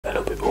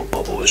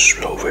was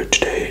over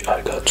today.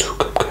 I got 2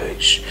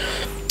 cupcakes.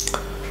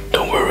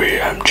 Don't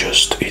worry, I'm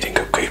just eating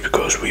cupcake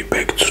because we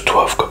baked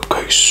 12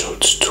 cupcakes, so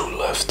it's 2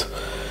 left.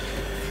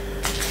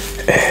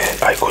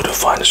 And I couldn't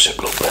find a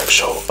Ziploc bag,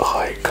 so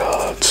I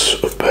got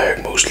a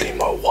bag. Mostly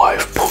my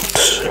wife put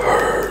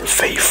her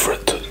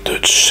favorite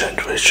Dutch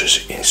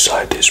sandwiches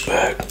inside this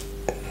bag.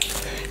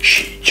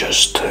 She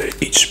just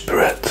eats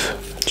bread.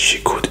 She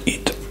could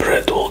eat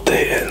bread all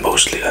day, and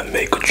mostly I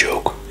make a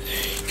joke.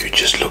 You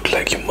just look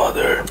like your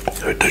mother.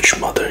 Her Dutch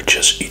mother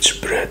just eats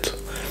bread.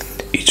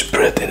 Eats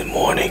bread in the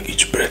morning,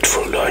 eats bread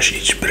for lunch,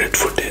 eats bread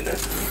for dinner.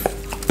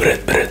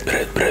 Bread, bread,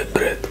 bread, bread,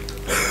 bread.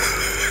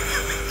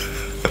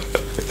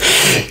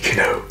 You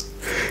know,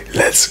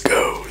 let's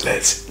go,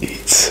 let's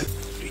eat.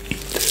 We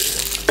eat the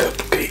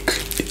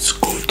cupcake, it's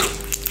good.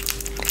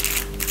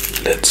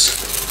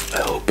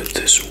 I hope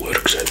this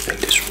works. I think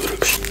this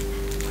works.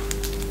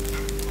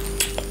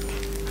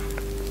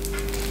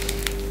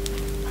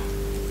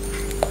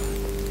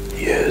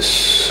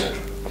 Yes,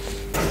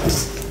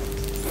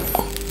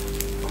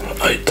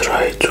 I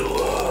try to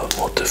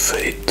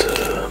motivate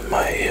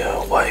my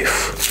wife.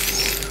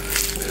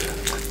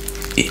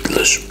 Eat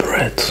less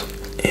bread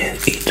and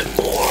eat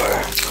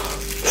more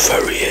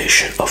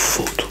variation of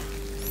food,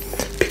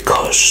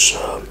 because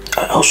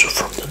I'm also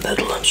from the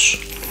Netherlands,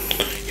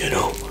 you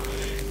know,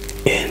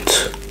 and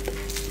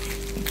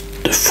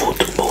the food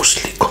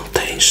mostly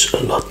contains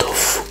a lot of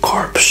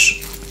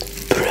carbs,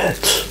 bread,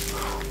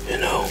 you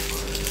know,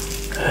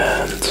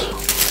 and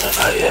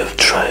I have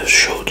tried to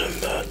show them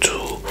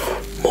to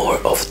more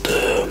of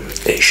the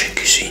Asian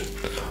cuisine.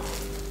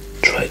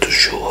 Try to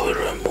show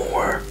her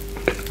more,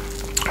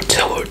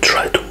 tell her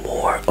try to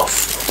more of,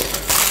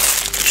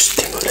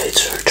 stimulate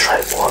her,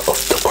 try more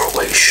of the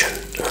Croatian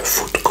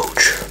food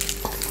culture.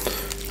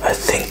 I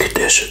think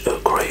this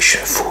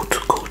Croatian food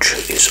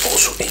culture is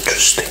also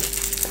interesting.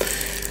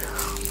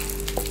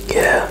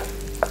 Yeah.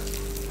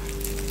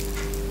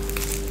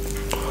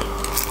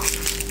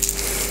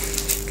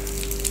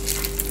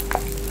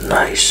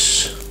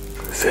 Nice,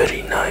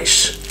 very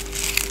nice.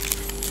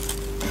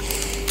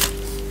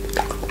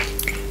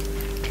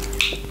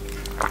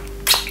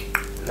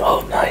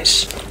 Oh,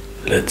 nice.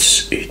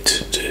 Let's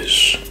eat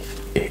this.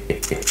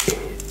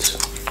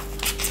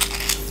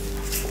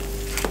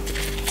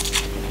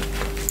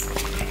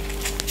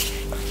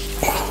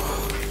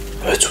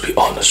 To be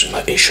honest, in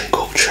my Asian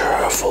culture,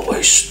 I've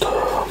always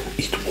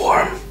eat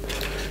warm.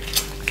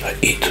 I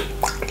eat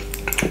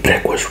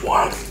breakfast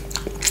warm.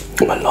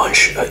 My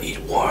lunch, I eat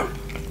warm.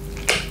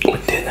 My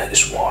dinner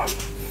is warm.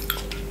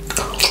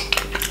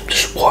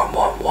 Just warm,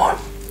 warm, warm.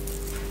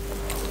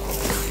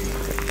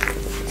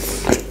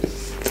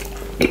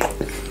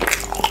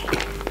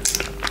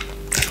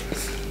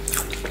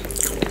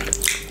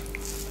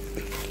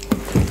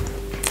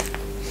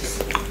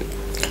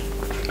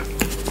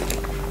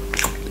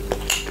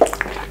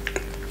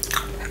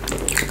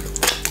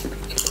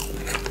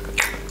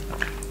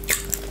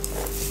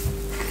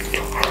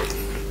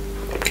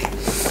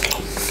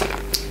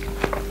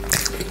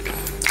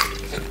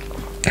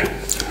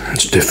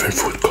 It's different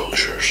food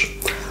cultures.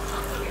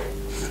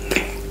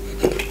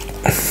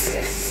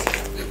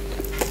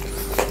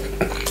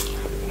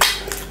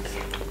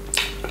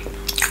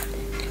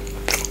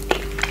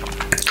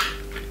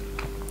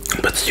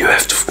 But you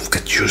have to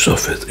get use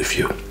of it. If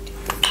you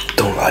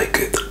don't like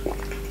it,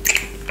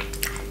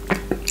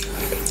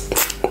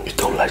 you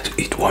don't like to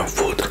eat warm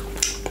food,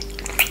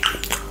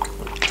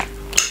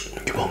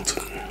 you won't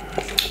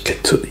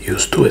get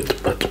used to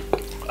it. But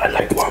I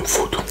like warm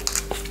food.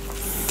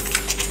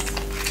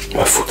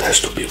 My food has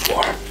to be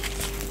warm.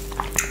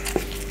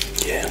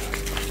 Yeah.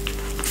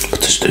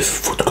 But it's different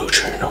food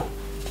culture, you know.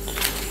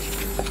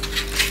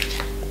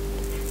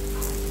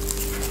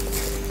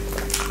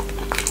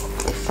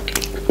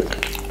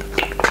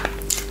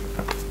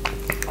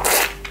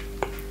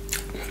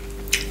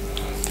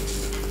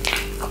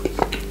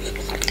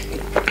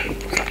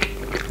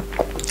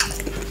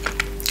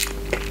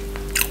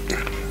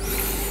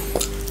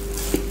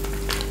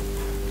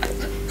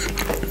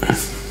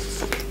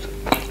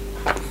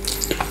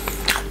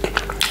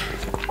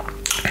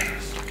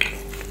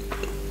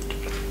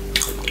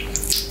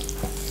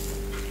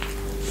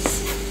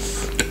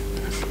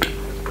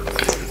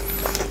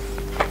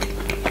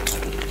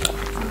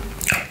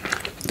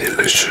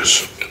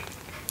 Delicious.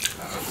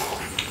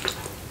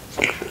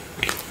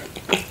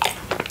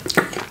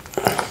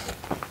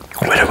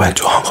 When I went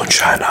to Hong Kong,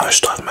 China, I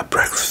started my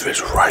breakfast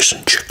with rice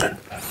and chicken.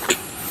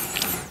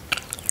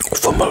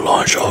 For my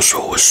lunch,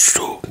 also was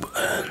soup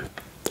and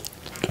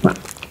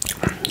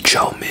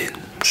chow mein,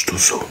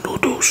 so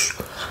noodles.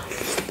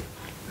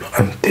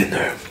 And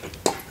dinner,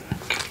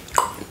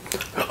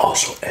 I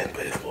also end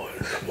with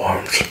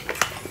warmth.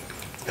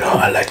 You know,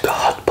 I like the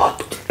hot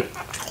pot.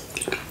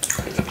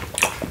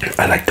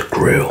 I like the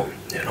grill,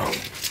 you know.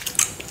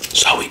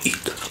 That's how we eat.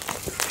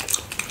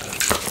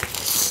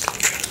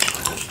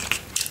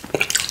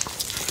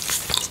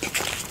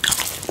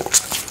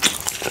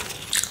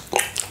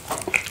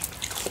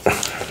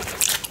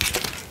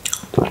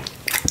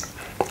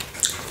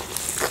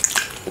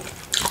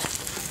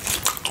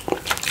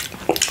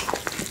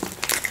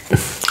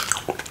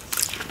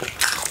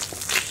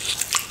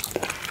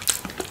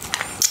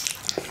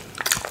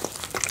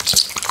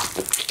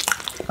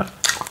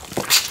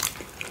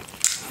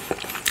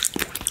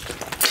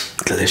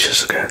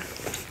 delicious again.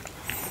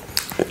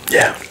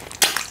 Yeah,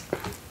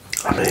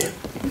 I mean,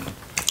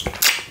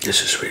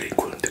 this is really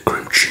good. The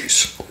cream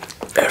cheese,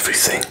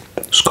 everything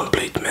is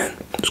complete, man.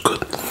 It's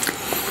good.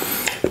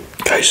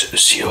 Guys,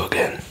 see you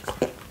again.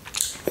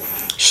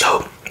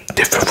 So,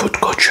 different food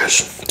cultures.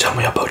 Tell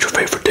me about your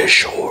favorite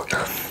dish, or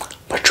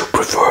what you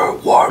prefer: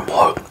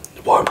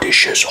 warm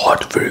dishes,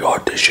 hot, very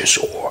hot dishes,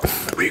 or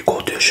really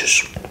cold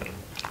dishes.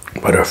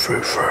 Whatever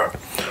you prefer.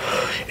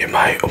 In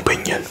my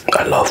opinion,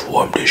 I love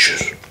warm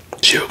dishes.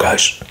 See you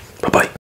guys. Bye bye.